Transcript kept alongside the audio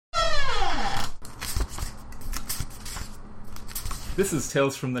This is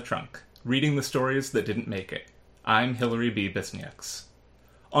Tales from the Trunk, reading the stories that didn't make it. I'm Hilary B. Bisnieks.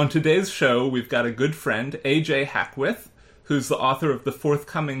 On today's show, we've got a good friend, A.J. Hackwith, who's the author of the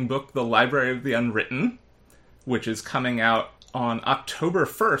forthcoming book, The Library of the Unwritten, which is coming out on October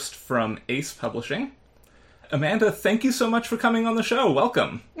 1st from Ace Publishing. Amanda, thank you so much for coming on the show.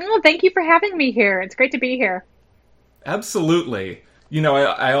 Welcome. Oh, thank you for having me here. It's great to be here. Absolutely. You know,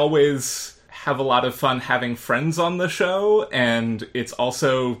 I always have a lot of fun having friends on the show, and it's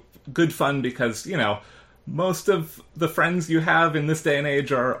also good fun because, you know, most of the friends you have in this day and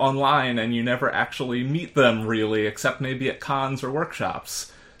age are online, and you never actually meet them, really, except maybe at cons or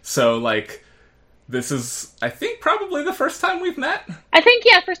workshops. So, like, this is, I think, probably the first time we've met? I think,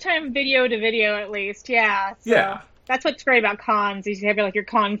 yeah, first time video to video, at least, yeah. So yeah. That's what's great about cons, is you have, like, your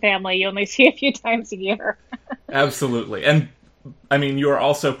con family you only see a few times a year. Absolutely. And, I mean, you are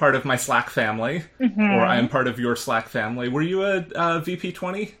also part of my Slack family, or I am part of your Slack family. Were you a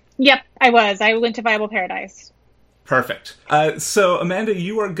VP20? Yep, I was. I went to Viable Paradise. Perfect. So, Amanda,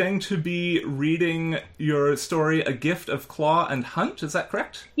 you are going to be reading your story, A Gift of Claw and Hunt, is that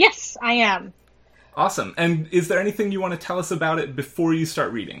correct? Yes, I am. Awesome. And is there anything you want to tell us about it before you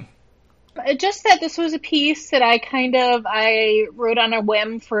start reading? Just that this was a piece that I wrote on a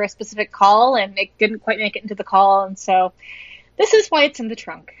whim for a specific call, and it didn't quite make it into the call, and so this is why it's in the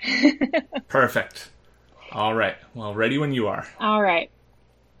trunk. Perfect. All right. Well, ready when you are. All right.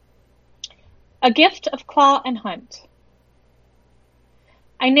 A Gift of Claw and Hunt.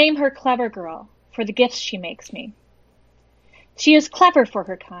 I name her Clever Girl for the gifts she makes me. She is clever for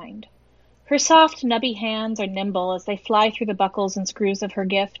her kind. Her soft, nubby hands are nimble as they fly through the buckles and screws of her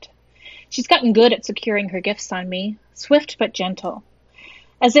gift. She's gotten good at securing her gifts on me, swift but gentle,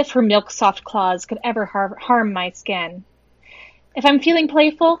 as if her milk-soft claws could ever harm my skin. If I'm feeling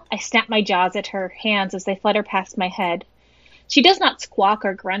playful, I snap my jaws at her hands as they flutter past my head. She does not squawk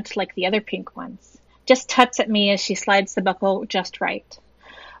or grunt like the other pink ones, just tuts at me as she slides the buckle just right.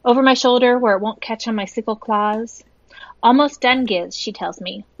 Over my shoulder where it won't catch on my sickle claws. Almost done, Giz, she tells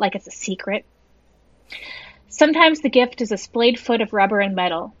me, like it's a secret. Sometimes the gift is a splayed foot of rubber and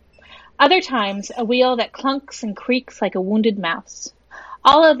metal. Other times, a wheel that clunks and creaks like a wounded mouse.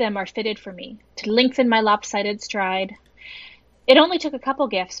 All of them are fitted for me, to lengthen my lopsided stride. It only took a couple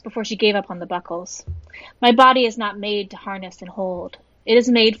gifts before she gave up on the buckles. My body is not made to harness and hold. It is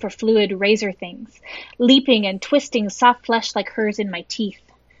made for fluid razor things, leaping and twisting soft flesh like hers in my teeth.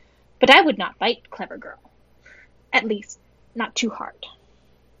 But I would not bite, Clever Girl. At least, not too hard.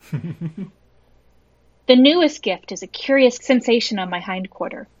 The newest gift is a curious sensation on my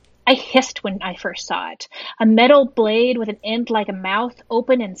hindquarter. I hissed when I first saw it. A metal blade with an end like a mouth,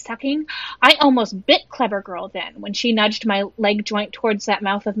 open and sucking. I almost bit Clever Girl then, when she nudged my leg joint towards that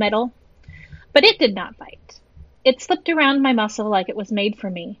mouth of metal. But it did not bite. It slipped around my muscle like it was made for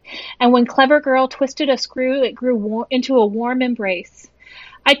me, and when Clever Girl twisted a screw, it grew into a warm embrace.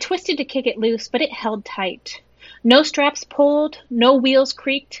 I twisted to kick it loose, but it held tight. No straps pulled, no wheels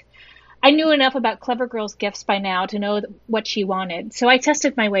creaked. I knew enough about Clever Girl's gifts by now to know what she wanted, so I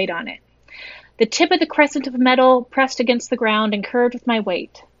tested my weight on it. The tip of the crescent of metal pressed against the ground and curved with my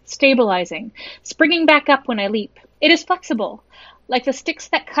weight, stabilizing, springing back up when I leap. It is flexible, like the sticks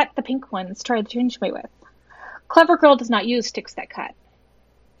that cut the pink ones tried to pinch me with. Clever Girl does not use sticks that cut.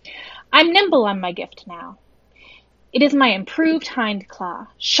 I'm nimble on my gift now. It is my improved hind claw,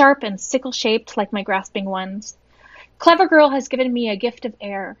 sharp and sickle-shaped like my grasping ones. Clever Girl has given me a gift of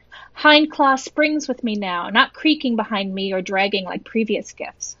air. Hind claw springs with me now, not creaking behind me or dragging like previous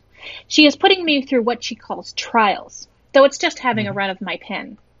gifts. She is putting me through what she calls trials, though it's just having a run of my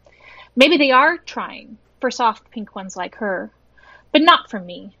pen. Maybe they are trying for soft pink ones like her, but not for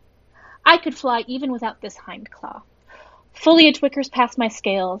me. I could fly even without this hind claw. Foliage wickers past my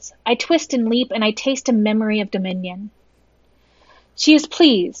scales. I twist and leap, and I taste a memory of dominion. She is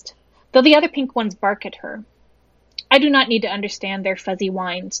pleased, though the other pink ones bark at her. I do not need to understand their fuzzy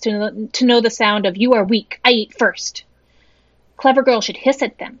whines to know the sound of, "You are weak, I eat first." Clever Girl should hiss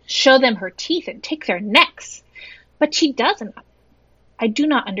at them, show them her teeth, and take their necks. But she doesn't. I do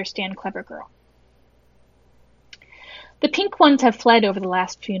not understand Clever Girl. The pink ones have fled over the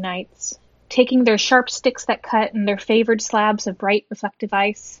last few nights, taking their sharp sticks that cut and their favored slabs of bright reflective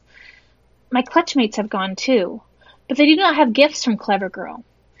ice. My clutchmates have gone too, but they do not have gifts from Clever Girl.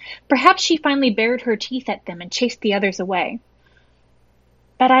 Perhaps she finally bared her teeth at them and chased the others away.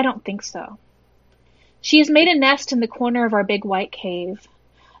 But I don't think so. She has made a nest in the corner of our big white cave.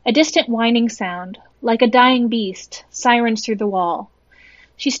 A distant whining sound, like a dying beast, sirens through the wall.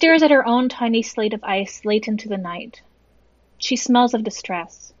 She stares at her own tiny slate of ice late into the night. She smells of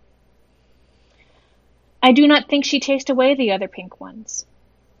distress. I do not think she chased away the other pink ones.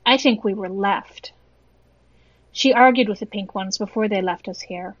 I think we were left. She argued with the pink ones before they left us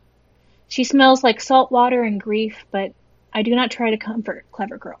here. She smells like salt water and grief, but I do not try to comfort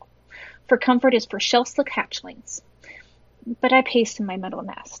Clever Girl, for comfort is for shell-slick hatchlings. But I pace in my metal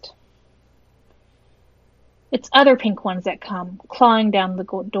nest. It's other pink ones that come, clawing down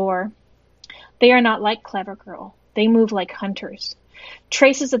the door. They are not like Clever Girl. They move like hunters.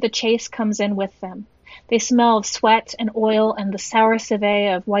 Traces of the chase comes in with them. They smell of sweat and oil and the sour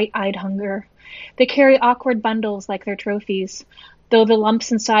civet of white-eyed hunger. They carry awkward bundles like their trophies, though the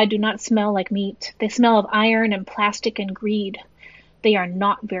lumps inside do not smell like meat. They smell of iron and plastic and greed. They are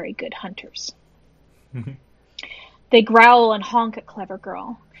not very good hunters. They growl and honk at Clever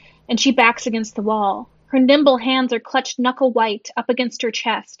Girl, and she backs against the wall. Her nimble hands are clutched knuckle-white up against her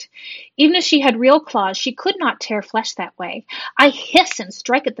chest. Even if she had real claws, she could not tear flesh that way. I hiss and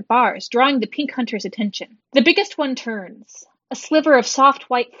strike at the bars, drawing the pink hunter's attention. The biggest one turns. A sliver of soft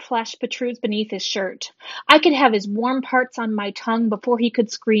white flesh protrudes beneath his shirt. I could have his warm parts on my tongue before he could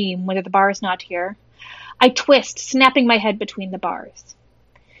scream when the bar's not here. I twist, snapping my head between the bars.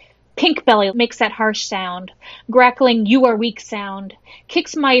 Pink Belly makes that harsh sound, grackling "you are weak" sound,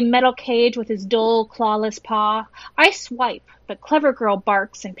 kicks my metal cage with his dull, clawless paw. I swipe, but Clever Girl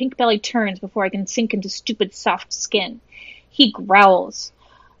barks and Pink Belly turns before I can sink into stupid soft skin. He growls.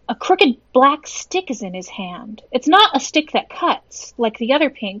 A crooked black stick is in his hand. It's not a stick that cuts, like the other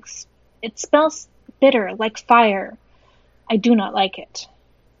pinks. It smells bitter, like fire. I do not like it.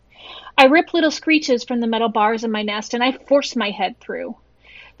 I rip little screeches from the metal bars in my nest, and I force my head through.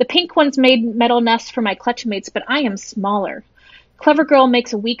 The pink ones made metal nests for my clutchmates, but I am smaller. Clever Girl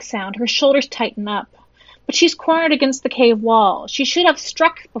makes a weak sound. Her shoulders tighten up. But she's cornered against the cave wall. She should have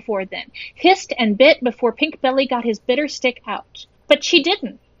struck before then, hissed and bit before Pink Belly got his bitter stick out. But she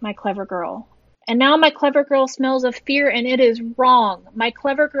didn't, my Clever Girl. And now my Clever Girl smells of fear, and it is wrong. My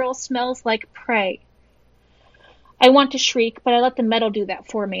Clever Girl smells like prey. I want to shriek, but I let the metal do that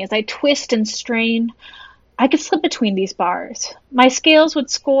for me as I twist and strain. I could slip between these bars. My scales would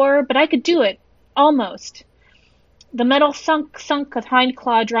score, but I could do it. Almost. The metal thunk of hind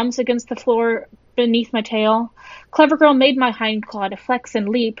claw drums against the floor beneath my tail. Clever Girl made my hind claw to flex and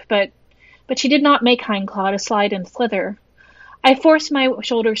leap, but she did not make hind claw to slide and slither. I forced my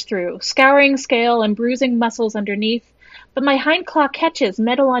shoulders through, scouring scale and bruising muscles underneath, but my hind claw catches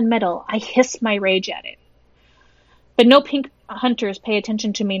metal on metal. I hiss my rage at it. But no pink hunters pay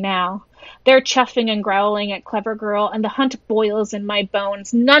attention to me now. They're chuffing and growling at Clever Girl, and the hunt boils in my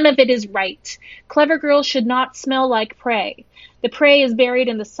bones. None of it is right. Clever Girl should not smell like prey. The prey is buried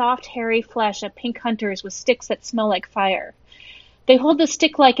in the soft, hairy flesh of pink hunters with sticks that smell like fire. They hold the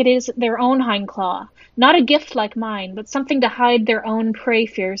stick like it is their own hind claw, not a gift like mine, but something to hide their own prey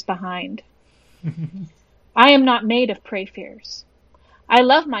fears behind. I am not made of prey fears. I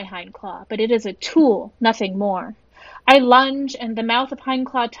love my hind claw, but it is a tool, nothing more. I lunge, and the mouth of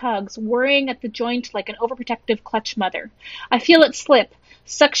hindclaw tugs, worrying at the joint like an overprotective clutch mother. I feel it slip,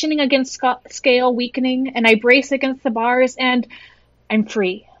 suctioning against scale, weakening, and I brace against the bars, and I'm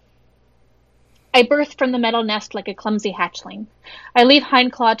free. I burst from the metal nest like a clumsy hatchling. I leave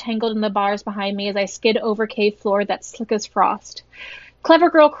hindclaw tangled in the bars behind me as I skid over cave floor that's slick as frost. Clever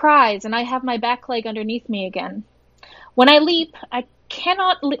Girl cries, and I have my back leg underneath me again. When I leap, I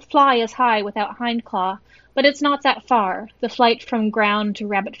cannot fly as high without hindclaw, but it's not that far, the flight from ground to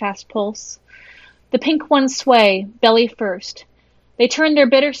rabbit-fast pulse. The pink ones sway, belly first. They turn their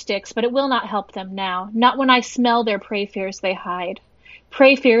bitter sticks, but it will not help them now, not when I smell their prey fears they hide.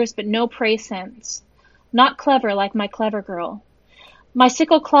 Prey fears, but no prey sense. Not clever like my Clever Girl. My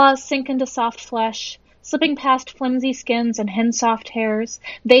sickle claws sink into soft flesh, slipping past flimsy skins and hen-soft hairs.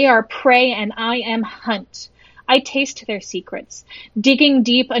 They are prey, and I am hunt. I taste their secrets, digging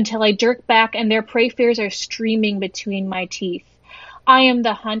deep until I jerk back and their prey fears are streaming between my teeth. I am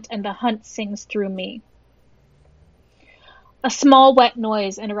the hunt, and the hunt sings through me. A small wet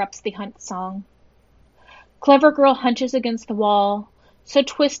noise interrupts the hunt song. Clever Girl hunches against the wall, so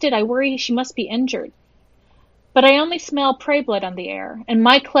twisted I worry she must be injured. But I only smell prey blood on the air, and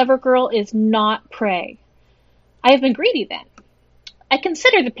my Clever Girl is not prey. I have been greedy then. I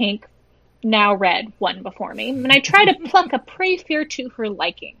consider the pink, now red, one before me, and I try to pluck a prey fear to her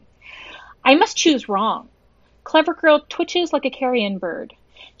liking. I must choose wrong. Clever Girl twitches like a carrion bird.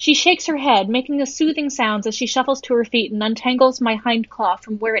 She shakes her head, making the soothing sounds as she shuffles to her feet and untangles my hind claw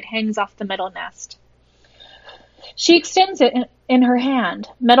from where it hangs off the metal nest. She extends it in her hand,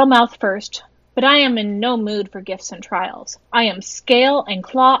 metal mouth first, but I am in no mood for gifts and trials. I am scale and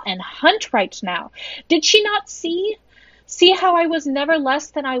claw and hunt right now. Did she not see? See how I was never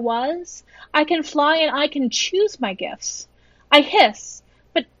less than I was? I can fly and I can choose my gifts. I hiss,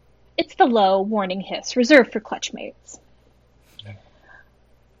 but it's the low, warning hiss reserved for clutchmates.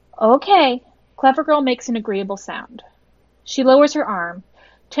 Okay, Clever Girl makes an agreeable sound. She lowers her arm,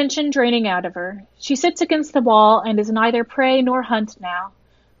 tension draining out of her. She sits against the wall and is neither prey nor hunt now.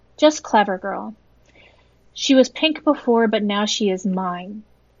 Just Clever Girl. She was pink before, but now she is mine.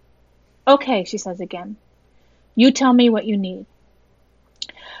 Okay, she says again. You tell me what you need.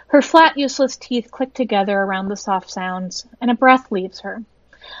 Her flat, useless teeth click together around the soft sounds, and a breath leaves her.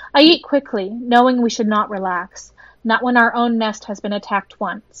 I eat quickly, knowing we should not relax, not when our own nest has been attacked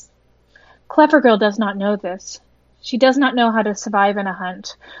once. Clever Girl does not know this. She does not know how to survive in a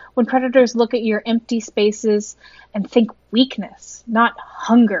hunt, when predators look at your empty spaces and think weakness, not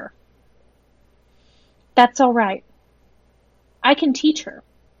hunger. That's all right. I can teach her.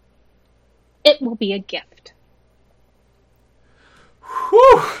 It will be a gift.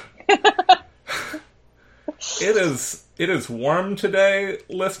 Whew! It is warm today,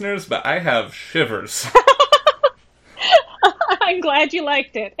 listeners, but I have shivers. I'm glad you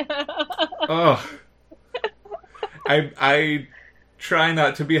liked it. Oh. I try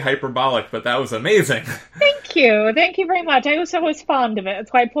not to be hyperbolic, but that was amazing. Thank you. Thank you very much. I was always fond of it.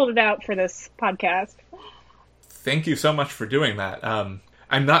 That's why I pulled it out for this podcast. Thank you so much for doing that.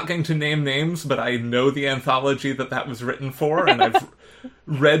 I'm not going to name names, but I know the anthology that was written for, and I've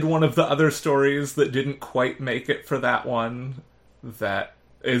read one of the other stories that didn't quite make it for that one. That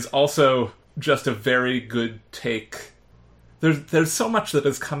is also just a very good take. There's so much that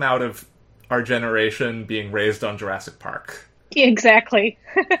has come out of our generation being raised on Jurassic Park. Exactly.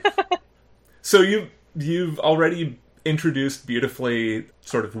 So you've already introduced beautifully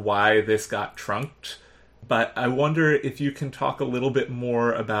sort of why this got trunked, but I wonder if you can talk a little bit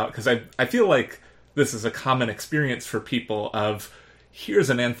more about, because I feel like this is a common experience for people of, here's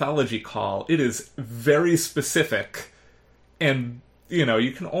an anthology call, it is very specific, and,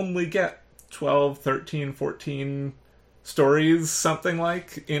 you can only get 12, 13, 14 stories, something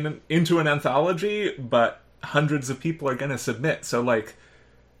like, into an anthology, but hundreds of people are going to submit, so,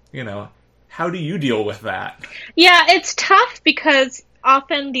 how do you deal with that? Yeah, it's tough because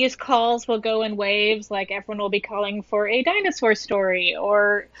often these calls will go in waves, like everyone will be calling for a dinosaur story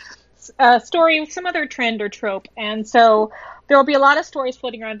or a story with some other trend or trope. And so there will be a lot of stories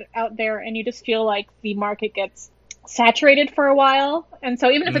floating around out there, and you just feel like the market gets saturated for a while. And so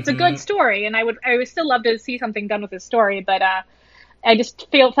even if it's a good story, and I would still love to see something done with this story, but I just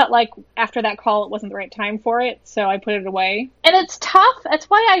felt like after that call, it wasn't the right time for it. So I put it away. And it's tough. That's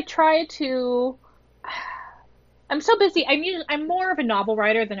why I try to... I'm so busy. I'm more of a novel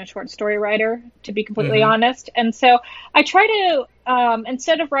writer than a short story writer, to be completely honest. And so I try to,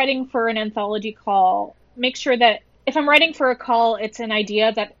 instead of writing for an anthology call, make sure that if I'm writing for a call, it's an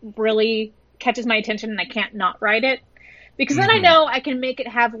idea that really catches my attention and I can't not write it. Because then I know I can make it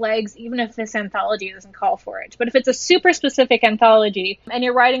have legs even if this anthology doesn't call for it. But if it's a super specific anthology and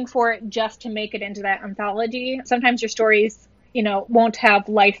you're writing for it just to make it into that anthology, sometimes your stories, won't have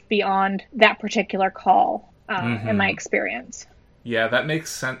life beyond that particular call. In my experience. Yeah, that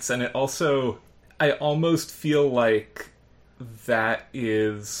makes sense. And it also, I almost feel like that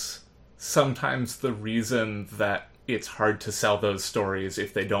is sometimes the reason that it's hard to sell those stories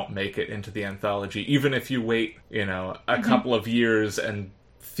if they don't make it into the anthology. Even if you wait, a couple of years and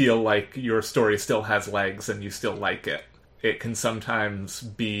feel like your story still has legs and you still like it. It can sometimes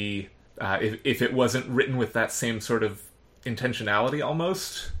be, if it wasn't written with that same sort of intentionality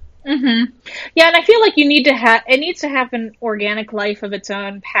almost... Yeah, and I feel like it needs to have an organic life of its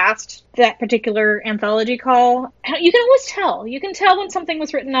own past that particular anthology call. You can always tell. You can tell when something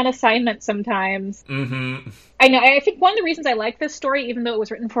was written on assignment sometimes. I know. I think one of the reasons I like this story, even though it was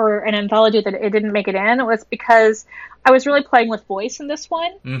written for an anthology that it didn't make it in, was because I was really playing with voice in this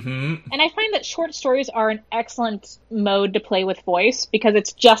one. And I find that short stories are an excellent mode to play with voice because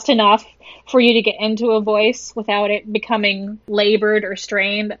it's just enough for you to get into a voice without it becoming labored or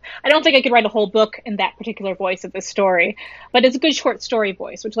strained. I don't think I could write a whole book in that particular voice of this story, but it's a good short story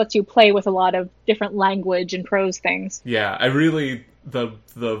voice, which lets you play with a lot of different language and prose things. Yeah,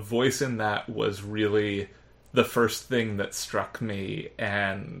 the voice in that was really the first thing that struck me,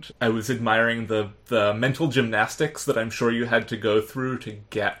 and I was admiring the mental gymnastics that I'm sure you had to go through to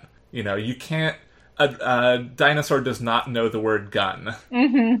get, you can't, a dinosaur does not know the word gun,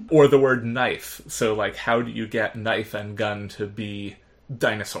 or the word knife, so, how do you get knife and gun to be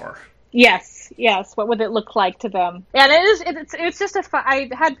dinosaur? Yes. What would it look like to them? And it's just I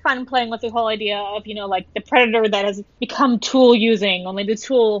had fun playing with the whole idea of, like the predator that has become tool using, only the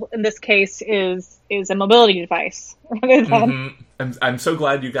tool in this case is a mobility device rather than. I'm so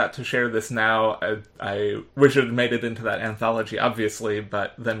glad you got to share this now. I wish it had made it into that anthology, obviously,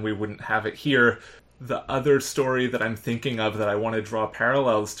 but then we wouldn't have it here. The other story that I'm thinking of that I want to draw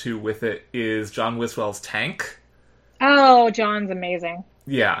parallels to with it is John Wiswell's Tank. Oh, John's amazing.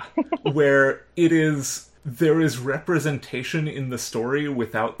 Yeah, where there is representation in the story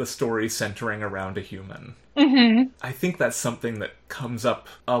without the story centering around a human. Mm-hmm. I think that's something that comes up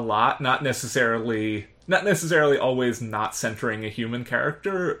a lot, not necessarily always not centering a human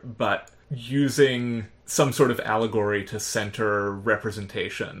character, but using some sort of allegory to center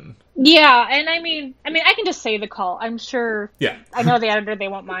representation. Yeah, and I mean, I can just say the call. I'm sure. Yeah, I know the editor; they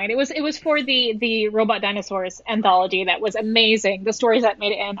won't mind. It was for the Robot Dinosaurs anthology that was amazing. The stories that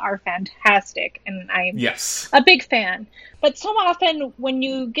made it in are fantastic, and I'm a big fan. But so often, when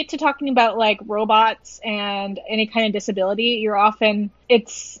you get to talking about like robots and any kind of disability,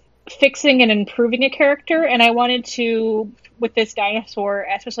 it's fixing and improving a character. And I wanted to, with this dinosaur,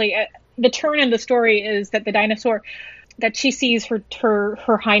 especially the turn in the story is that the dinosaur, that she sees her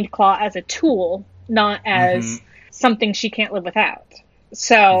hind claw as a tool, not as something she can't live without.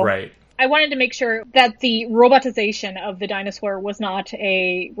 So right. I wanted to make sure that the robotization of the dinosaur was not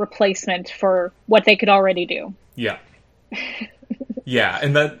a replacement for what they could already do. Yeah. Yeah,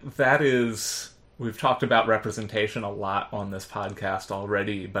 and that is... We've talked about representation a lot on this podcast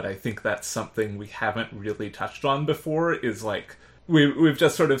already, but I think that's something we haven't really touched on before, is like, we've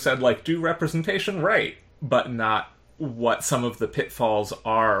just sort of said, like, do representation right, but not what some of the pitfalls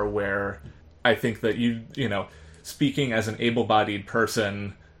are, where I think that you know, speaking as an able-bodied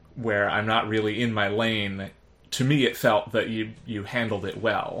person, where I'm not really in my lane, to me it felt that you handled it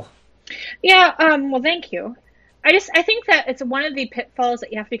well. Yeah, well, thank you. I think that it's one of the pitfalls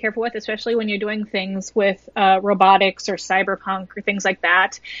that you have to be careful with, especially when you're doing things with robotics or cyberpunk or things like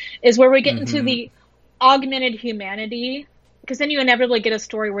that, is where we get into the augmented humanity, because then you inevitably get a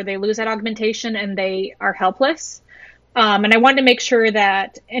story where they lose that augmentation and they are helpless. And I wanted to make sure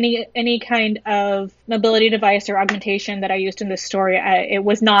that any kind of mobility device or augmentation that I used in this story, they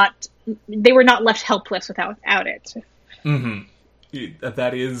were not left helpless without it. Mm-hmm.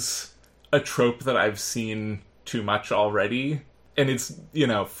 That is a trope that I've seen too much already, and it's,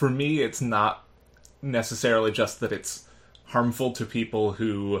 for me, it's not necessarily just that it's harmful to people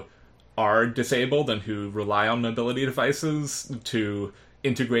who are disabled and who rely on mobility devices to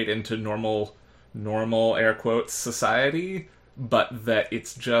integrate into normal air quotes society, but that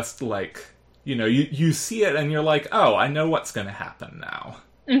it's just like, you see it and you're like, oh, I know what's going to happen now.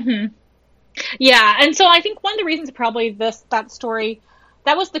 Yeah, and so I think one of the reasons probably that story,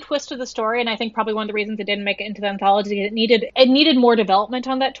 that was the twist of the story, and I think probably one of the reasons it didn't make it into the anthology. It needed more development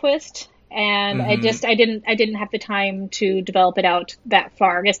on that twist, and I didn't have the time to develop it out that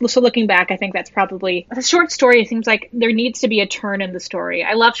far. I guess, so looking back, I think that's probably a short story. It seems like there needs to be a turn in the story.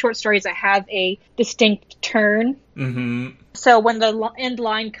 I love short stories that have a distinct turn. So when the end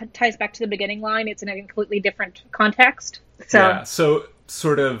line ties back to the beginning line, it's in a completely different context. So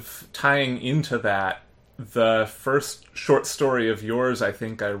sort of tying into that, the first short story of yours I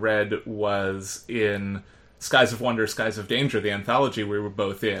think I read was in Skies of Wonder, Skies of Danger, the anthology we were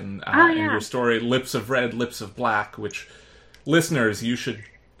both in. And your story, Lips of Red, Lips of Black, which, listeners, you should...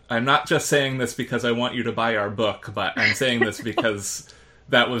 I'm not just saying this because I want you to buy our book, but I'm saying this because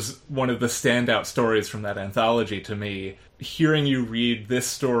that was one of the standout stories from that anthology to me. Hearing you read this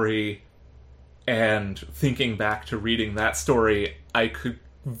story and thinking back to reading that story, I could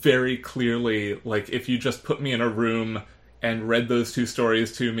very clearly, like, if you just put me in a room and read those two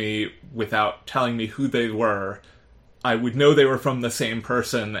stories to me without telling me who they were, I would know they were from the same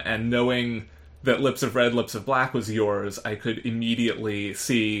person, and knowing that Lips of Red, Lips of Black was yours, I could immediately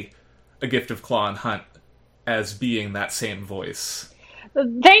see A Gift of Claw and Hunt as being that same voice.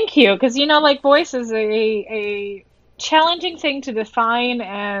 Thank you, because, voice is a challenging thing to define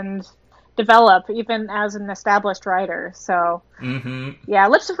and develop, even as an established writer. So, yeah,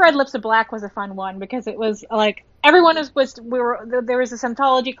 Lips of Red, Lips of Black was a fun one, because it was like everyone there was this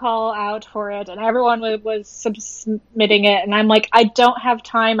anthology call out for it, and everyone was submitting it, and I'm like, I don't have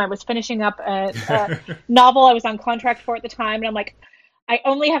time. I was finishing up a novel I was on contract for at the time, and I'm like, I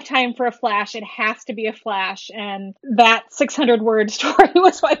only have time for a flash. It has to be a flash, and that 600-word story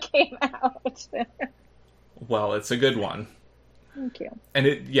was what came out. Well, it's a good one. Thank you. And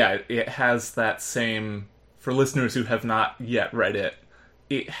it has that same, for listeners who have not yet read it,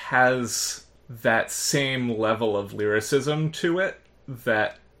 it has that same level of lyricism to it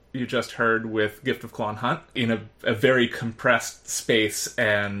that you just heard with Gift of Claw and Hunt in a very compressed space,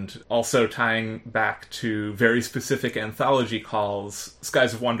 and also tying back to very specific anthology calls.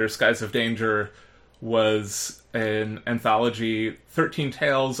 Skies of Wonder, Skies of Danger was an anthology, 13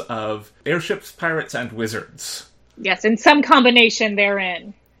 tales of airships, pirates, and wizards. Yes, in some combination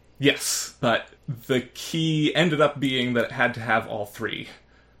therein. Yes, but the key ended up being that it had to have all three.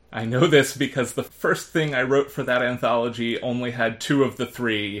 I know this because the first thing I wrote for that anthology only had 2 of the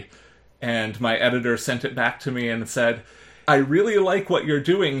 3, and my editor sent it back to me and said, I really like what you're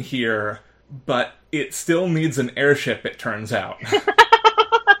doing here, but it still needs an airship, it turns out.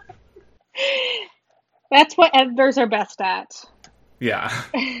 That's what editors are best at. Yeah.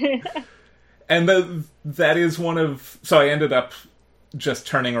 And that is one of... So I ended up just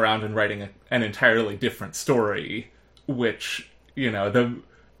turning around and writing an entirely different story, which,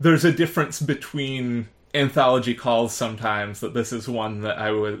 there's a difference between anthology calls sometimes, that this is one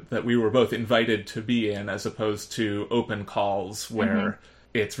that we were both invited to be in, as opposed to open calls where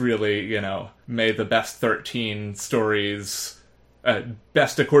it's really, may the best 13 stories,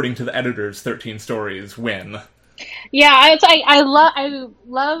 best according to the editors, 13 stories win. Yeah, I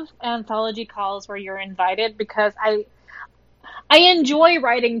love anthology calls where you're invited, because I enjoy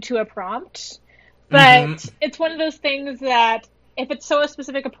writing to a prompt, but it's one of those things that if it's so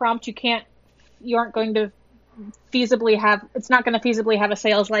specific a prompt, you aren't going to feasibly have, it's not going to feasibly have a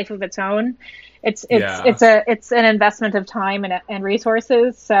sales life of its own. It's an investment of time and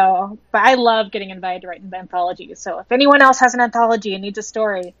resources. So, but I love getting invited to write anthologies. So if anyone else has an anthology and needs a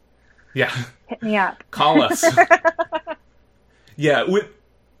story, yeah, hit me up. Call us. Yeah,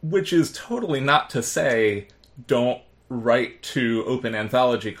 which is totally not to say don't write to open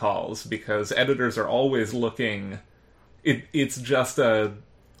anthology calls, because editors are always looking. It's just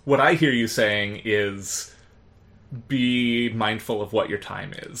what I hear you saying is be mindful of what your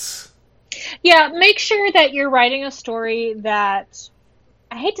time is. Yeah, make sure that you're writing a story that,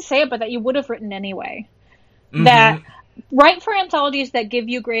 I hate to say it, but that you would have written anyway. That write for anthologies that give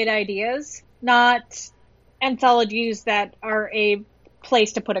you great ideas, not anthologies that are a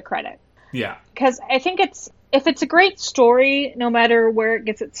place to put a credit. Yeah. Because I think if it's a great story, no matter where it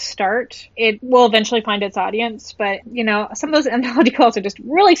gets its start, it will eventually find its audience. But, some of those anthology calls are just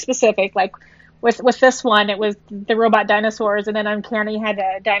really specific. Like with this one, it was the robot dinosaurs, and then Uncanny had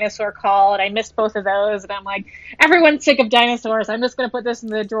a dinosaur call, and I missed both of those. And I'm like, everyone's sick of dinosaurs. I'm just going to put this in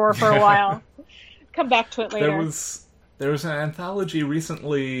the drawer for a while. Come back to it later. There was an anthology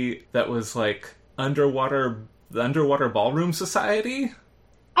recently that was like the Underwater Ballroom Society.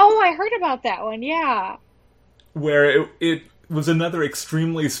 Oh, I heard about that one, yeah. Where it was another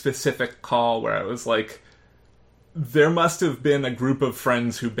extremely specific call where I was like, there must have been a group of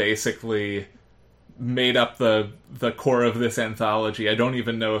friends who basically made up the core of this anthology. I don't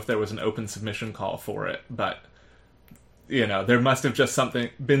even know if there was an open submission call for it, but, there must have just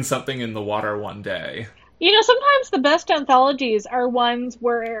been something in the water one day. Sometimes the best anthologies are ones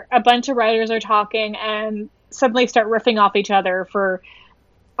where a bunch of writers are talking and suddenly start riffing off each other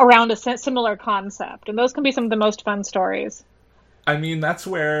around a similar concept, and those can be some of the most fun stories. I mean, that's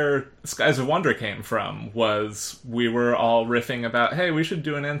where Skies of Wonder came from, was we were all riffing about, hey, we should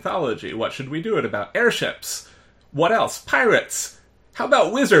do an anthology. What should we do it about? Airships. What else? Pirates. How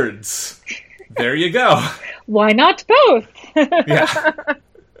about wizards? There you go. Why not both? Yeah.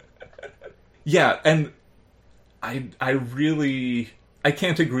 Yeah, and I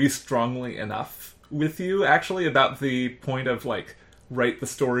can't agree strongly enough with you, actually, about the point of, write the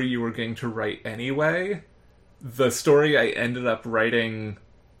story you were going to write anyway. The story I ended up writing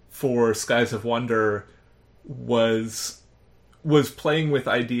for Skies of Wonder was playing with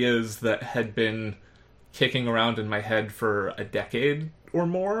ideas that had been kicking around in my head for a decade or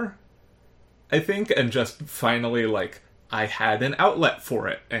more, I think, and just finally, I had an outlet for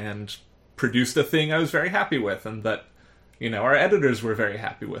it, and produced a thing I was very happy with, and that, our editors were very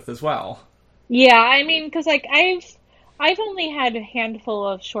happy with as well. Yeah, I mean, because, I've only had a handful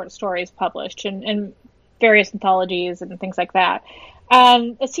of short stories published in various anthologies and things like that.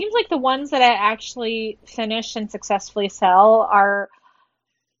 It seems like the ones that I actually finish and successfully sell are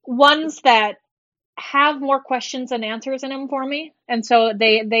ones that have more questions than answers in them for me. And so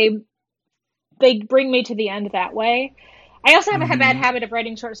they bring me to the end that way. I also have a bad habit of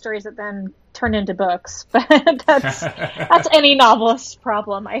writing short stories that then turn into books, but that's any novelist's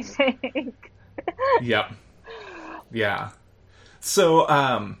problem, I think. Yep. Yeah. So,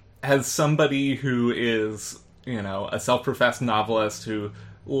 as somebody who is, a self-professed novelist who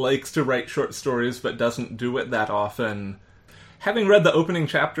likes to write short stories but doesn't do it that often, having read the opening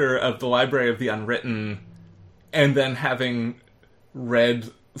chapter of The Library of the Unwritten, and then having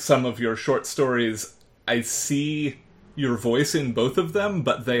read some of your short stories, I see your voice in both of them,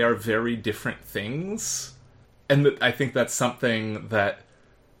 but they are very different things. And I think that's something that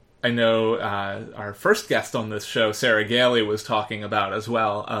I know our first guest on this show, Sarah Gailey, was talking about as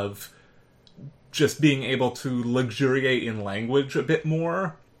well, of just being able to luxuriate in language a bit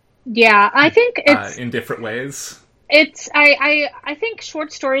more. Yeah, I think it's... in different ways. I think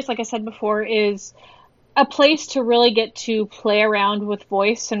short stories, like I said before, is a place to really get to play around with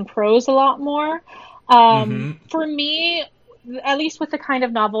voice and prose a lot more. For me, at least with the kind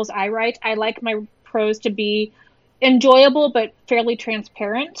of novels I write, I like my prose to be enjoyable but fairly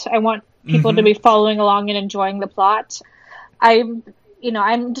transparent. I want people to be following along and enjoying the plot. When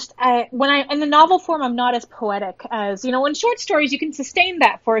in the novel form, I'm not as poetic as, in short stories, you can sustain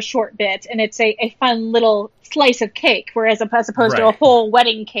that for a short bit and it's a fun little slice of cake, whereas as opposed to a whole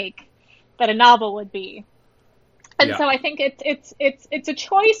wedding cake that a novel would be. And so I think it's a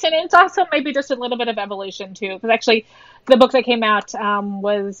choice, and it's also maybe just a little bit of evolution too, because actually the book that came out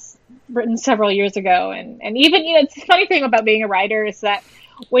was written several years ago, and even it's the funny thing about being a writer is that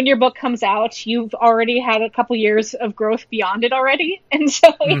when your book comes out, you've already had a couple years of growth beyond it already, and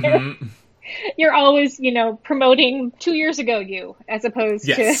so you're always promoting 2 years ago you as opposed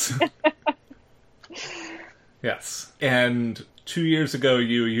to yes, and 2 years ago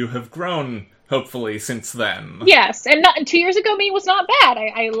you have grown. Hopefully, since then. Yes, and 2 years ago, me was not bad.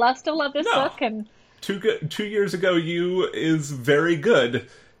 I still love this book, and 2 years ago, you is very good,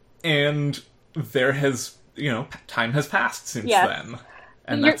 and there has time has passed since then,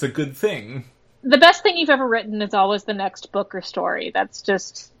 and that's a good thing. The best thing you've ever written is always the next book or story. That's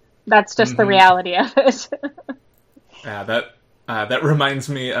just the reality of it. Yeah, that reminds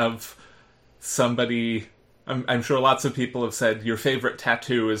me of somebody. I'm sure lots of people have said your favorite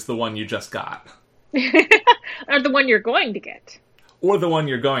tattoo is the one you just got. Or the one you're going to get. Or the one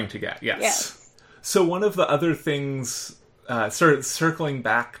you're going to get, yes. So one of the other things, sort of circling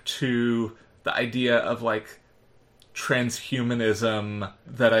back to the idea of, transhumanism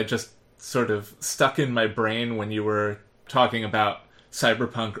that I just sort of stuck in my brain when you were talking about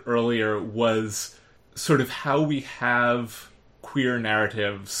cyberpunk earlier, was sort of how we have queer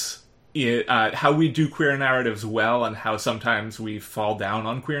narratives, how we do queer narratives well, and how sometimes we fall down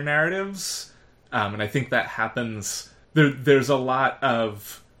on queer narratives. And I think that happens. There's a lot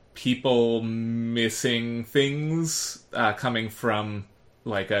of people missing things coming from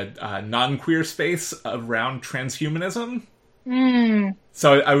a non-queer space around transhumanism.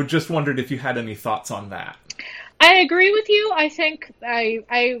 So I would just wondered if you had any thoughts on that. I agree with you. I think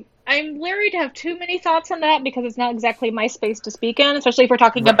I'm leery to have too many thoughts on that because it's not exactly my space to speak in, especially if we're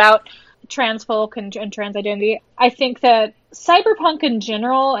talking about trans folk and trans identity. I think that cyberpunk in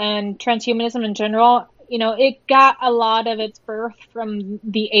general and transhumanism in general, it got a lot of its birth from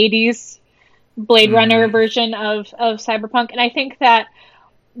the 80s Blade Runner version of cyberpunk. And I think that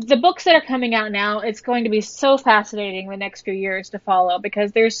the books that are coming out now, it's going to be so fascinating the next few years to follow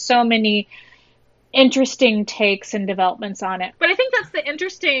because there's so many interesting takes and developments on it. But I think that's the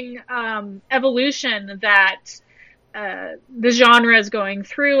interesting evolution that the genre is going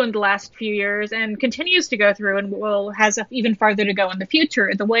through in the last few years and continues to go through and has even farther to go in the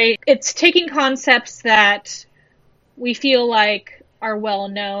future. The way it's taking concepts that we feel like are well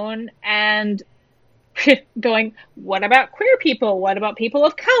known and going, what about queer people? What about people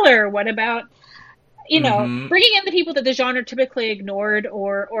of color? What about, bringing in the people that the genre typically ignored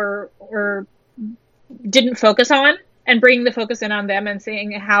or didn't focus on, and bringing the focus in on them and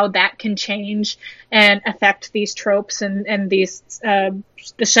seeing how that can change and affect these tropes and these the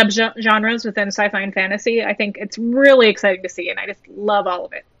subgenres within sci-fi and fantasy. I think it's really exciting to see, and I just love all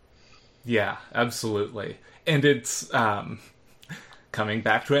of it. Yeah, absolutely. And it's coming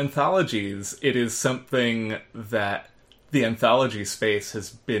back to anthologies. It is something that the anthology space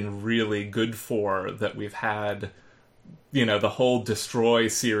has been really good for, that we've had, the whole Destroy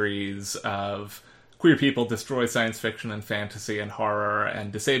series of queer people destroy science fiction and fantasy and horror,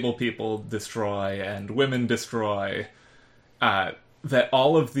 and disabled people destroy, and women destroy. That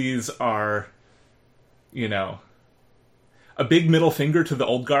all of these are, a big middle finger to the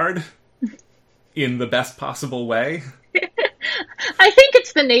old guard in the best possible way. I think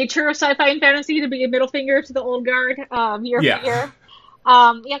it's the nature of sci-fi and fantasy to be a middle finger to the old guard year for year.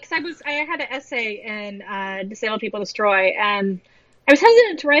 Because I had an essay in Disabled People Destroy, and I was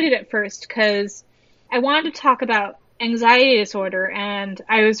hesitant to write it at first because I wanted to talk about anxiety disorder, and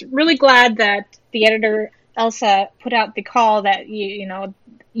I was really glad that the editor, Elsa, put out the call that,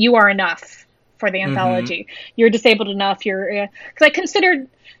 you are enough for the anthology. You're disabled enough. Because I considered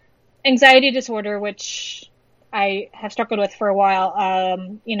anxiety disorder, which I have struggled with for a while,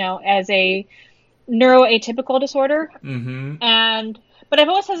 as a neuroatypical disorder. But I've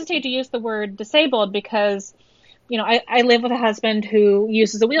always hesitated to use the word disabled because, I live with a husband who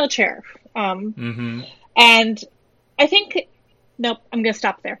uses a wheelchair. And I think, nope, I'm going to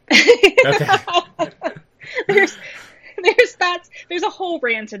stop there. Okay. there's a whole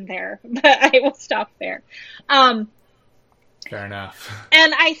rant in there, but I will stop there. Fair enough.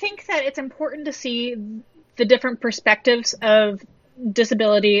 And I think that it's important to see the different perspectives of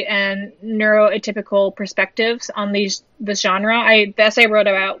disability and neuroatypical perspectives on this genre. The essay I wrote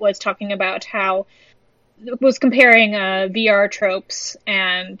about was talking about how it was comparing VR tropes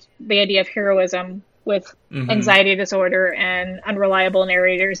and the idea of heroism with anxiety disorder and unreliable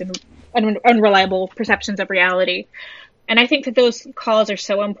narrators and unreliable perceptions of reality. And I think that those calls are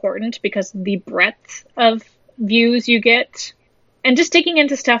so important because the breadth of views you get, and just digging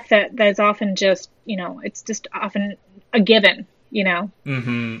into stuff that is often just, it's just often a given,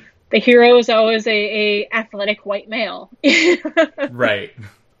 The hero is always a athletic white male. Right.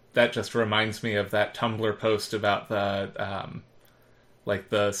 That just reminds me of that Tumblr post about the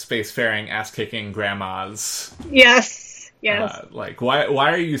spacefaring ass-kicking grandmas. Yes.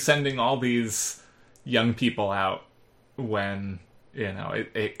 Why are you sending all these young people out when,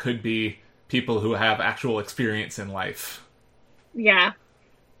 it could be people who have actual experience in life? Yeah.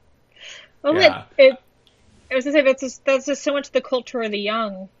 Well, yeah. I was going to say, that's just so much the culture of the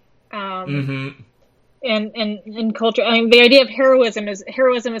young. And culture. I mean, the idea of heroism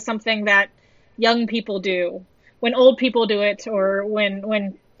is something that young people do. When old people do it, or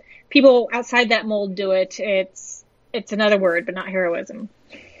when people outside that mold do it, it's another word, but not heroism.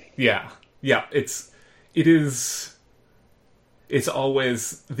 Yeah. It's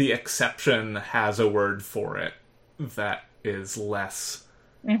always the exception has a word for it that is less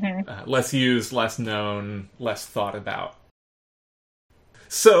used, less known, less thought about.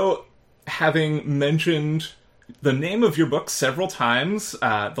 So, having mentioned the name of your book several times,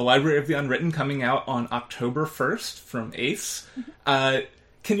 The Library of the Unwritten, coming out on October 1st from Ace, can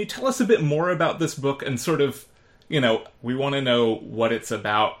you tell us a bit more about this book and sort of, we want to know what it's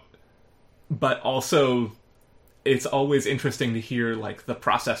about, but also it's always interesting to hear, the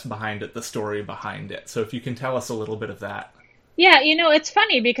process behind it, the story behind it. So if you can tell us a little bit of that. Yeah, it's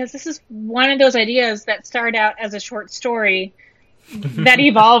funny because this is one of those ideas that started out as a short story that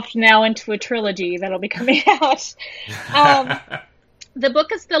evolved now into a trilogy that'll be coming out. The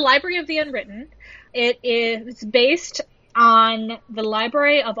book is The Library of the Unwritten. It is based on the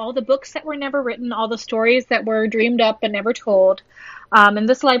library of all the books that were never written, all the stories that were dreamed up but never told. And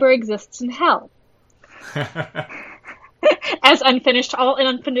this library exists in hell. As all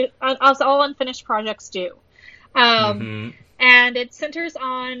unfinished projects do. And it centers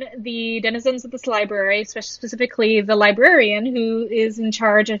on the denizens of this library, specifically the librarian, who is in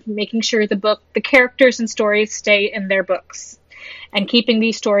charge of making sure the characters and stories stay in their books, and keeping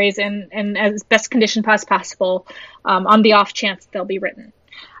these stories in as best condition as possible, on the off chance they'll be written.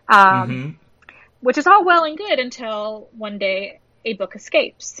 Which is all well and good until one day a book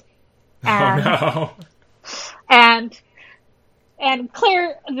escapes. And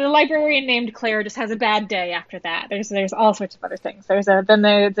Claire, the librarian named Claire, just has a bad day after that. There's all sorts of other things. There's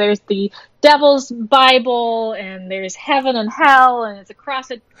the Devil's Bible, and there's heaven and hell, and it's a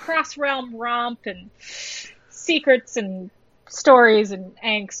cross realm romp, and secrets and stories and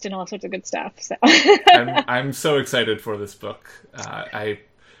angst and all sorts of good stuff. So I'm so excited for this book. I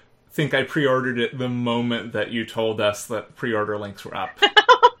think I pre-ordered it the moment that you told us that pre-order links were up.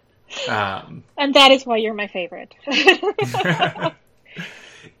 And that is why you're my favorite.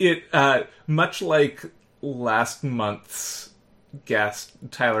 It, much like last month's guest,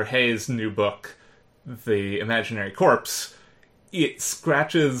 Tyler Hayes' new book, The Imaginary Corpse, it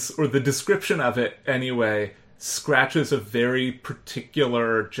scratches, or the description of it anyway, scratches a very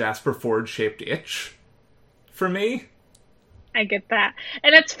particular Jasper Fforde-shaped itch for me. I get that.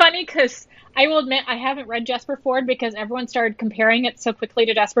 And it's funny because I will admit I haven't read Jasper Fforde because everyone started comparing it so quickly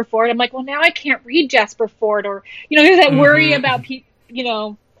to Jasper Fforde. I'm like, well, now I can't read Jasper Fforde, or, there's that worry about being...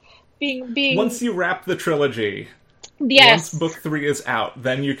 Once you wrap the trilogy, yes. Once book 3 is out,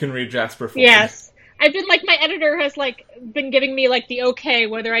 then you can read Jasper Fforde. Yes. I've been, my editor has, been giving me, the okay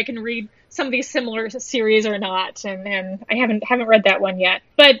whether I can read some of these similar series or not, and I haven't read that one yet.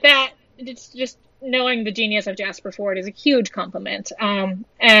 But it's just... knowing the genius of Jasper Fforde is a huge compliment.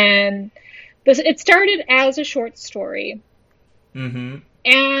 And it started as a short story.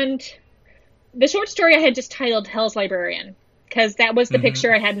 And the short story I had just titled Hell's Librarian, because that was the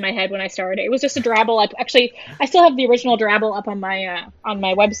picture I had in my head when I started. It was just a Drabble. Actually, I still have the original Drabble up on my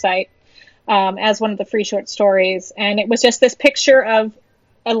website. as one of the free short stories. And it was just this picture of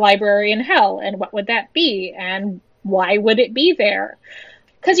a library in hell, and what would that be, and why would it be there?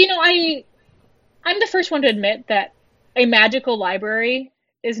 Because, I'm the first one to admit that a magical library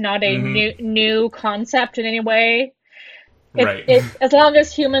is not a new concept in any way. Right. As long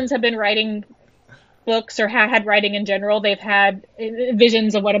as humans have been writing books or had writing in general, they've had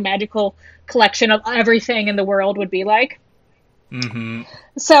visions of what a magical collection of everything in the world would be like. Mm-hmm.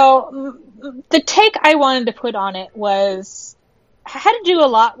 So the take I wanted to put on it had to do a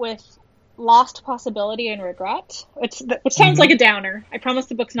lot with lost possibility and regret, which sounds like a downer. I promise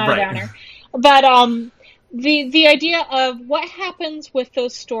the book's not a downer. But the idea of what happens with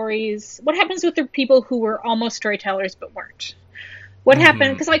those stories, what happens with the people who were almost storytellers but weren't. What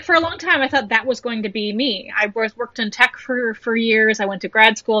happened? Because for a long time, I thought that was going to be me. I worked in tech for years. I went to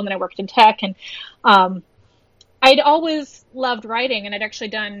grad school, and then I worked in tech. And I'd always loved writing, and I'd actually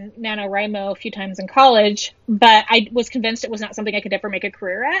done NaNoWriMo a few times in college. But I was convinced it was not something I could ever make a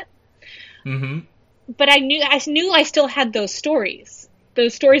career at. Mm-hmm. But I knew I still had those stories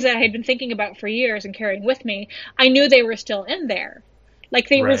that I had been thinking about for years and carrying with me. I knew they were still in there. Like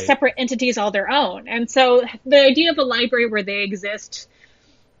they were separate entities all their own. And so the idea of a library where they exist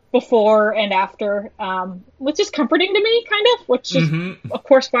before and after was just comforting to me, kind of, which is, of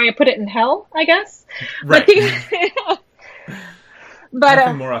course, why I put it in hell, I guess. Right. But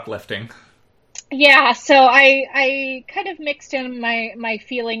nothing more uplifting. Yeah, so I kind of mixed in my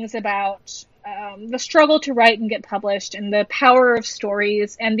feelings about the struggle to write and get published and the power of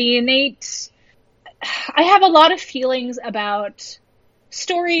stories and the innate... I have a lot of feelings about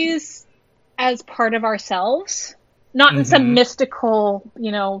stories as part of ourselves, not in some mystical,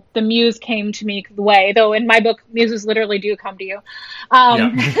 the muse came to me way, though in my book, muses literally do come to you.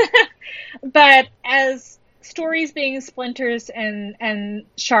 But as stories being splinters and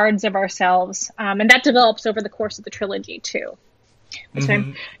shards of ourselves, and that develops over the course of the trilogy, too. Which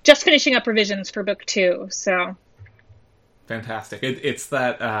I'm just finishing up revisions for book 2, so... Fantastic. It's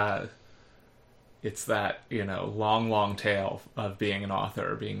that... It's that, long tail of being an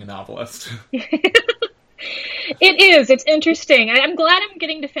author, being a novelist. It is. It's interesting. I'm glad I'm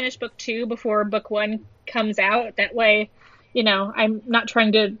getting to finish book 2 before book 1 comes out. That way, I'm not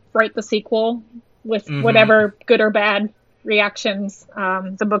trying to write the sequel with whatever good or bad reactions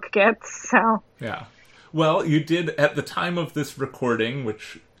the book gets. So yeah. Well, you did, at the time of this recording,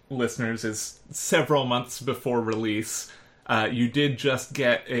 which, listeners, is several months before release... you did just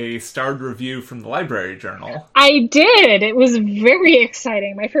get a starred review from the Library Journal. I did. It was very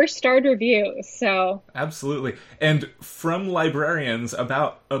exciting. My first starred review, so... Absolutely. And from librarians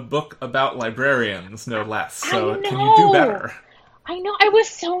about a book about librarians, no less. So can you do better? I know. I was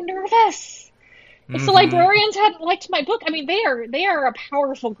so nervous. If the librarians hadn't liked my book, they are a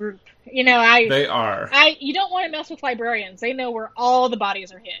powerful group. They are. You don't want to mess with librarians. They know where all the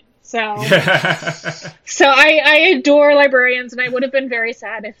bodies are hid. So, so I adore librarians, and I would have been very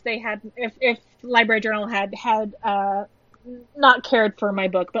sad if if Library Journal had not cared for my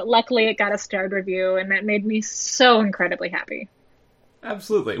book. But luckily, it got a starred review, and that made me so incredibly happy.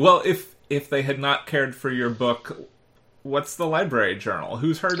 Absolutely. Well, if they had not cared for your book, what's the Library Journal?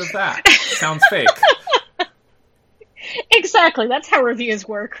 Who's heard of that? Sounds fake. Exactly. That's how reviews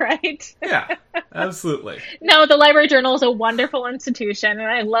work, right? Yeah, absolutely. No, the Library Journal is a wonderful institution, and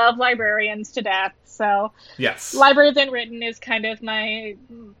I love librarians to death. So, yes, Libraries Unwritten is kind of my,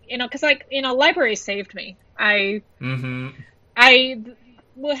 because libraries saved me. I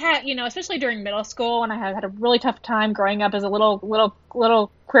had, especially during middle school, when I had a really tough time growing up as a little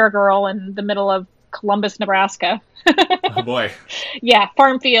queer girl in the middle of Columbus, Nebraska. Oh boy. Yeah,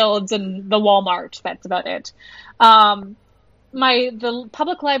 farm fields and the Walmart. That's about it. The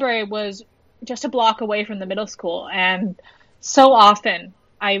public library was just a block away from the middle school, and so often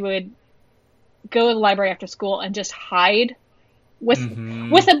I would go to the library after school and just hide with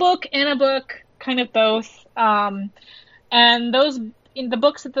a book, in a book, kind of both. And those in the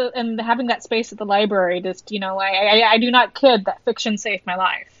books and having that space at the library, just I do not kid that fiction saved my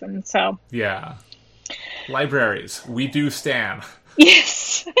life, and so yeah. Libraries, we do stand.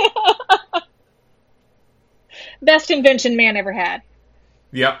 Yes. Best invention man ever had.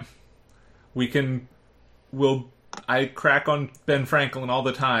 Yep. I crack on Ben Franklin all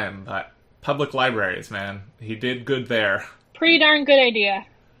the time, but public libraries, man. He did good there. Pretty darn good idea.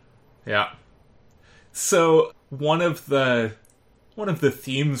 Yeah. So, one of the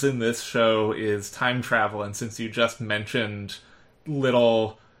themes in this show is time travel, and since you just mentioned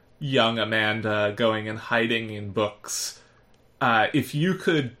little young Amanda going and hiding in books, if you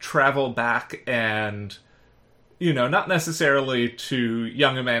could travel back and not necessarily to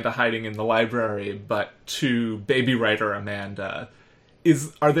young Amanda hiding in the library, but to baby writer Amanda,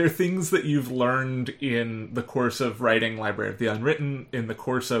 are there things that you've learned in the course of writing Library of the Unwritten, in the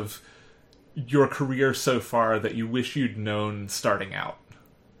course of your career so far, that you wish you'd known starting out?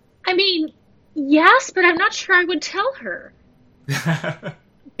 I mean, yes, but I'm not sure I would tell her.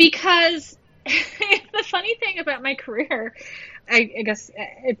 Because the funny thing about my career, I guess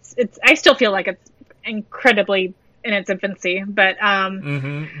I still feel like it's incredibly in its infancy, but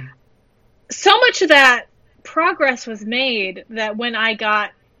so much of that progress was made that when I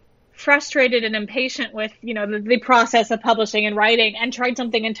got frustrated and impatient with, the process of publishing and writing and tried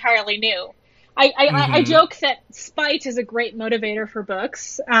something entirely new. I joke that spite is a great motivator for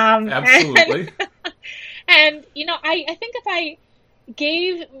books. Absolutely. And, I think if I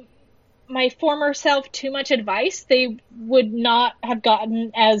gave my former self too much advice, they would not have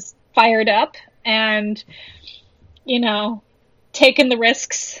gotten as fired up and, taken the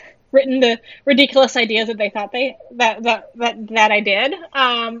risks, written the ridiculous ideas that they thought that I did.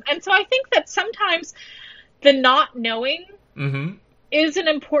 And so I think that sometimes the not knowing is an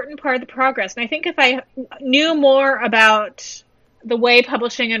important part of the progress. And I think if I knew more about the way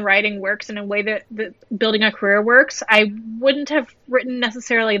publishing and writing works and the way that building a career works, I wouldn't have written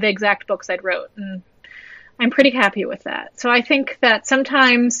necessarily the exact books I'd wrote. And I'm pretty happy with that. So I think that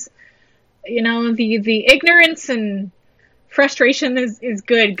sometimes, the ignorance and frustration is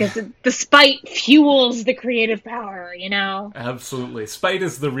good because the spite fuels the creative power, Absolutely. Spite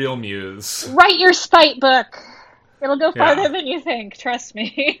is the real muse. Write your spite book. It'll go farther than you think, trust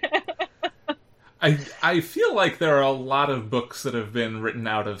me. I feel like there are a lot of books that have been written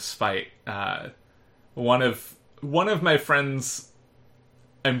out of spite. One of my friends,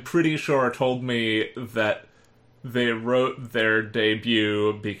 I'm pretty sure, told me that they wrote their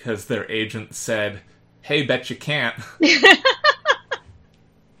debut because their agent said, "Hey, bet you can't."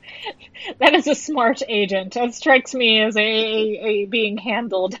 That is a smart agent. That strikes me as a being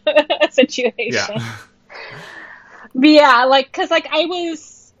handled situation. Yeah. Because I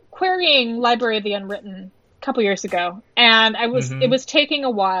was querying Library of the Unwritten a couple years ago, and it was taking a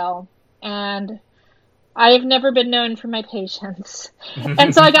while, and I have never been known for my patience.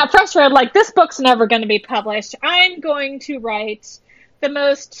 And so I got frustrated, like, this book's never going to be published. I'm going to write the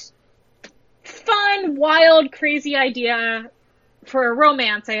most fun, wild, crazy idea for a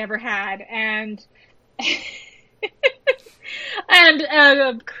romance I ever had. And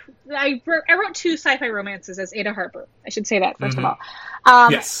I wrote 2 sci-fi romances as Ada Harper. I should say that first of all.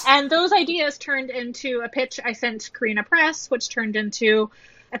 Yes. And those ideas turned into a pitch I sent Carina Press, which turned into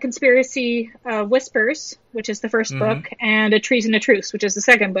A Conspiracy Whispers, which is the first book, and A Treason, a Truce, which is the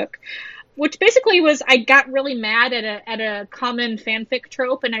second book. Which basically was, I got really mad at a common fanfic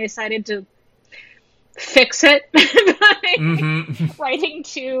trope, and I decided to fix it by writing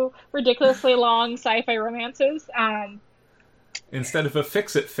 2 ridiculously long sci-fi romances. Instead of a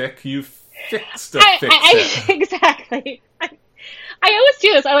fix-it fic, you fixed a fix-it. Exactly. I always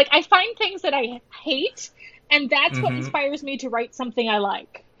do this. I find things that I hate, and that's what inspires me to write something I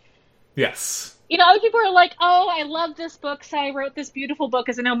like. Yes. Other people are like, "Oh, I love this book, so I wrote this beautiful book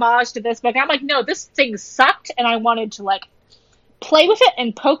as an homage to this book." I'm like, no, this thing sucked, and I wanted to, play with it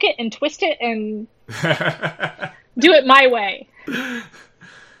and poke it and twist it and do it my way.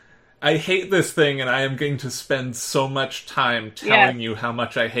 I hate this thing, and I am going to spend so much time telling you how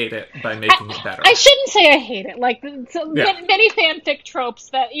much I hate it by making it better. I shouldn't say I hate it. Many fanfic tropes,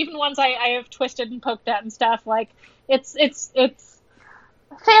 that even ones I have twisted and poked at and stuff, it's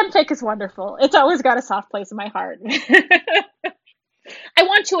fanfic is wonderful. It's always got a soft place in my heart. I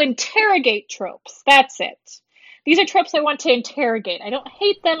want to interrogate tropes. That's it. These are tropes I want to interrogate. I don't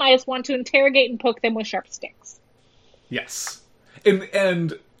hate them. I just want to interrogate and poke them with sharp sticks. Yes.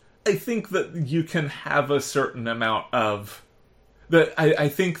 And I think that you can have a certain amount of... I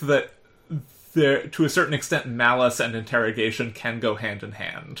think that there, to a certain extent, malice and interrogation can go hand in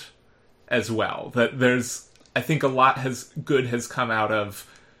hand as well. That I think a lot good has come out of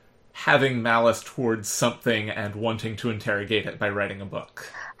having malice towards something and wanting to interrogate it by writing a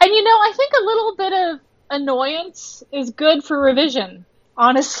book. And I think a little bit of annoyance is good for revision,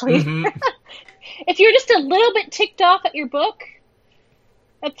 honestly. If you're just a little bit ticked off at your book,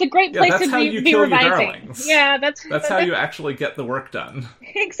 that's a great place to be revising. Yeah, that's how you actually get the work done.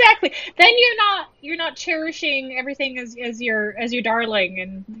 Exactly. Then you're not cherishing everything as your darling,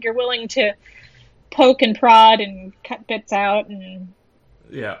 and you're willing to poke and prod and cut bits out and...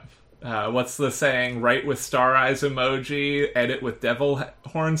 Yeah. What's the saying? Write with star eyes emoji, edit with devil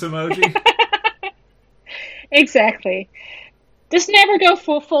horns emoji? Exactly. Just never go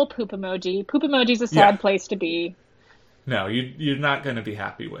full poop emoji. Poop emoji's a sad place to be. No, you're not going to be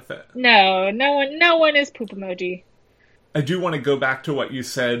happy with it. No one is poop emoji. I do want to go back to what you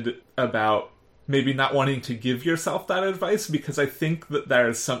said about maybe not wanting to give yourself that advice, because I think that there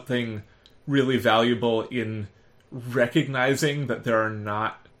is something really valuable in recognizing that there are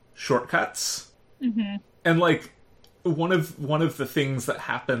not shortcuts. Mm-hmm. And, like, one of the things that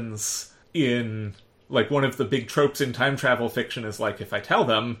happens in, like, one of the big tropes in time travel fiction is, like, if I tell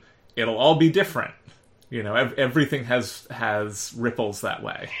them, it'll all be different. You know, everything has ripples that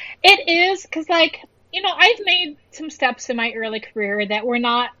way. It is, because, like, you know, I've made some steps in my early career that were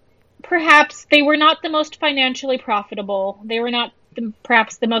not, perhaps, they were not the most financially profitable. They were not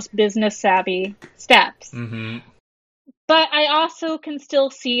perhaps the most business savvy steps. Mm-hmm. But I also can still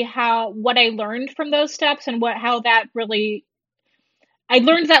see what I learned from those steps and how that really, I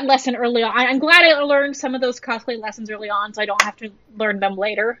learned that lesson early on. I'm glad I learned some of those cosplay lessons early on, so I don't have to learn them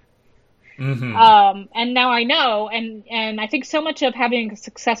later. Mm-hmm. And now I know, and I think so much of having a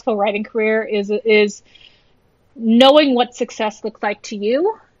successful writing career is knowing what success looks like to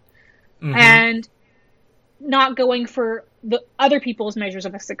you, mm-hmm. and not going for the other people's measures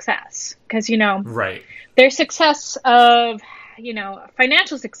of a success. Because, you know, right. Their success of, you know,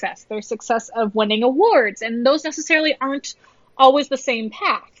 financial success, their success of winning awards, and those necessarily aren't always the same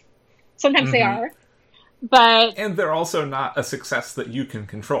path. Sometimes mm-hmm. they are. But and they're also not a success that you can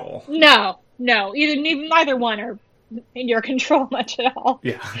control. No. Neither one are in your control much at all.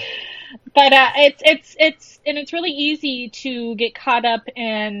 Yeah. But it's really easy to get caught up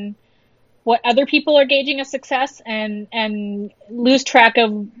in what other people are gauging as success and lose track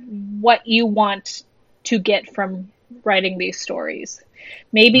of what you want to get from writing these stories.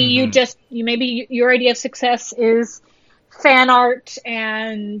 Maybe mm-hmm. maybe your idea of success is fan art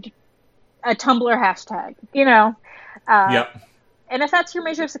and a Tumblr hashtag, you know. Yep. And if that's your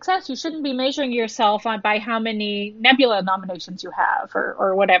measure of success, you shouldn't be measuring yourself by how many Nebula nominations you have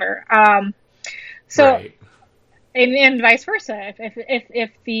or whatever. Right. And vice versa.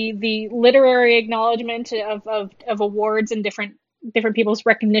 If the literary acknowledgement of awards and different people's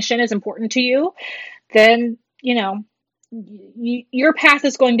recognition is important to you, then, you know, your path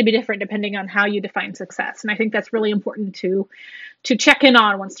is going to be different depending on how you define success. And I think that's really important to check in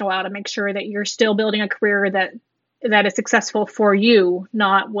on once in a while to make sure that you're still building a career that is successful for you,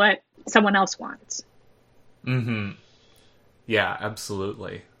 not what someone else wants. Mm-hmm. Yeah,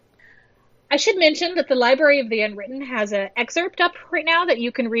 absolutely. I should mention that the Library of the Unwritten has an excerpt up right now that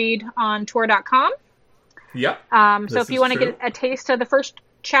you can read on Tor.com. Yep. So if you want to get a taste of the first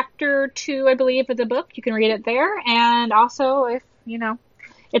chapter 2, I believe, of the book, you can read it there. And also, if, you know,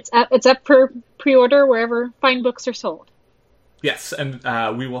 it's up for pre-order wherever fine books are sold. Yes, and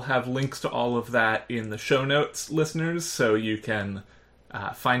we will have links to all of that in the show notes, listeners, so you can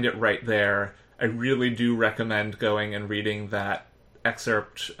find it right there. I really do recommend going and reading that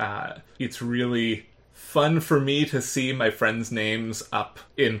excerpt. It's really fun for me to see my friends' names up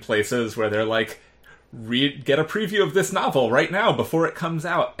in places where they're like, get a preview of this novel right now before it comes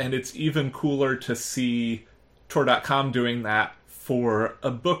out. And it's even cooler to see Tor.com doing that for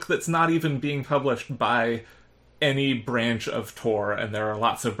a book that's not even being published by any branch of Tor, and there are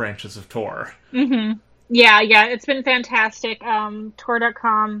lots of branches of Tor. Mm-hmm. Yeah, it's been fantastic.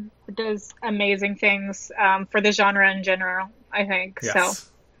 Tor.com does amazing things for the genre in general, I think. Yes. So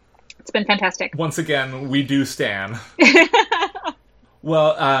it's been fantastic. Once again, we do stan.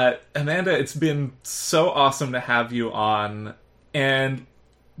 Well, Amanda, it's been so awesome to have you on. And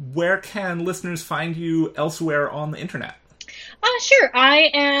where can listeners find you elsewhere on the internet? Sure.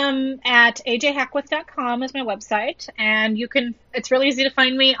 I am at ajhackwith.com is my website, and it's really easy to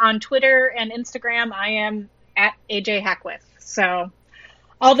find me on Twitter and Instagram. I am at ajhackwith. So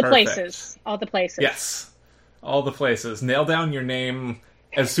all the places. Yes. All the places. Nail down your name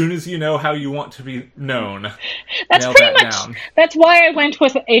as soon as you know how you want to be known. That's pretty much, that's why I went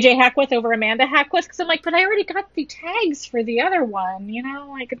with AJ Hackwith over Amanda Hackwith, because I'm like, but I already got the tags for the other one, you know?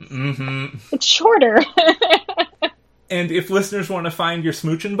 Like, it's shorter. And if listeners want to find your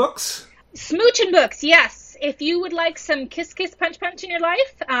Smoochin' books? Smoochin' books, yes. If you would like some kiss, kiss, punch, punch in your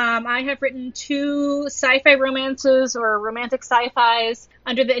life, I have written 2 sci-fi romances or romantic sci-fis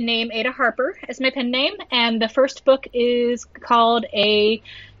under the name Ada Harper as my pen name. And the first book is called A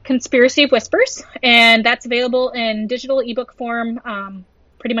Conspiracy of Whispers. And that's available in digital ebook form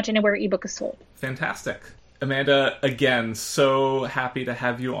pretty much anywhere ebook is sold. Fantastic. Amanda, again, so happy to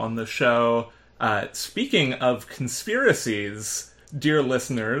have you on the show. Speaking of conspiracies, dear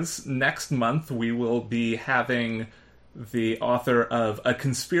listeners, next month we will be having the author of A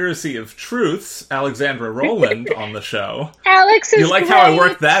Conspiracy of Truths, Alexandra Rowland, on the show. Alex is You like great. how I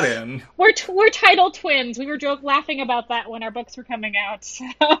worked that in. We're title twins. We were laughing about that when our books were coming out. So.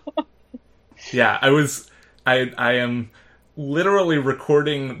 Yeah, I am literally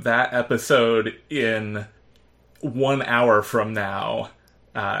recording that episode in 1 hour from now.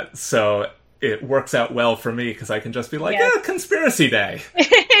 So it works out well for me because I can just be like, Conspiracy Day.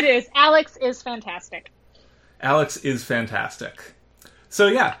 It is. Alex is fantastic. Alex is fantastic. So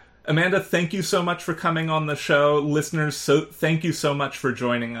yeah, Amanda, thank you so much for coming on the show. Listeners, thank you so much for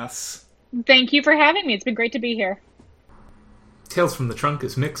joining us. Thank you for having me. It's been great to be here. Tales from the Trunk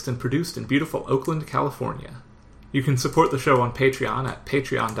is mixed and produced in beautiful Oakland, California. You can support the show on Patreon at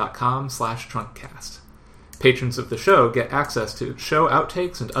patreon.com/trunkcast. Patrons of the show get access to show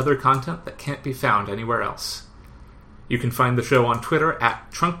outtakes and other content that can't be found anywhere else. You can find the show on Twitter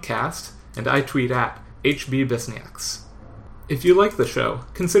at Trunkcast, and I tweet at HBBisniaks. If you like the show,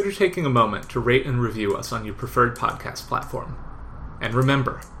 consider taking a moment to rate and review us on your preferred podcast platform. And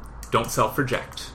remember, don't self-reject.